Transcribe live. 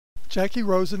Jacky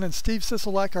Rosen and Steve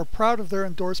Sisolak are proud of their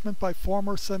endorsement by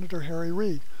former Senator Harry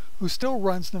Reid, who still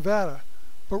runs Nevada.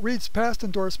 But Reid's past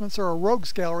endorsements are a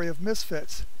rogues gallery of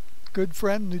misfits. Good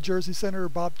friend New Jersey Senator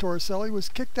Bob Torricelli was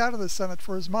kicked out of the Senate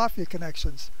for his mafia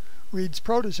connections. Reid's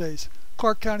proteges,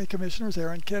 Clark County Commissioners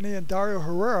Aaron Kenney and Dario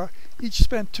Herrera, each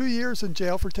spent 2 years in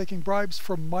jail for taking bribes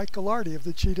from Mike Gallardi of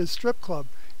the Cheetahs Strip Club,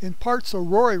 in part so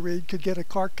Rory Reid could get a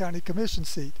Clark County Commission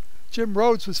seat. Jim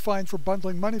Rhodes was fined for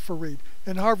bundling money for Reid,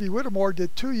 and Harvey Whittemore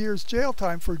did 2 years jail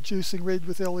time for juicing Reid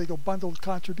with illegal bundled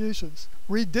contributions.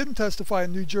 Reid didn't testify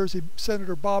in New Jersey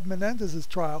Senator Bob Menendez's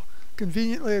trial,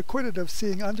 conveniently acquitted of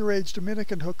seeing underage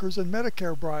Dominican hookers and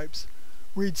Medicare bribes.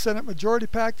 Reid's Senate Majority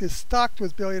PAC is stocked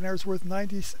with billionaires worth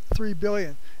 $93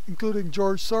 billion, including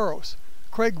George Soros.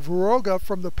 Craig Verhoeven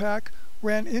from the PAC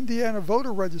ran Indiana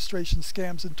voter registration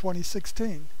scams in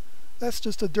 2016. That's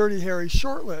just a Dirty Harry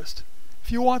short list.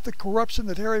 If you want the corruption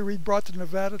that Harry Reid brought to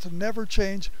Nevada to never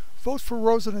change, vote for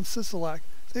Rosen and Sisolak.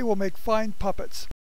 They will make fine puppets.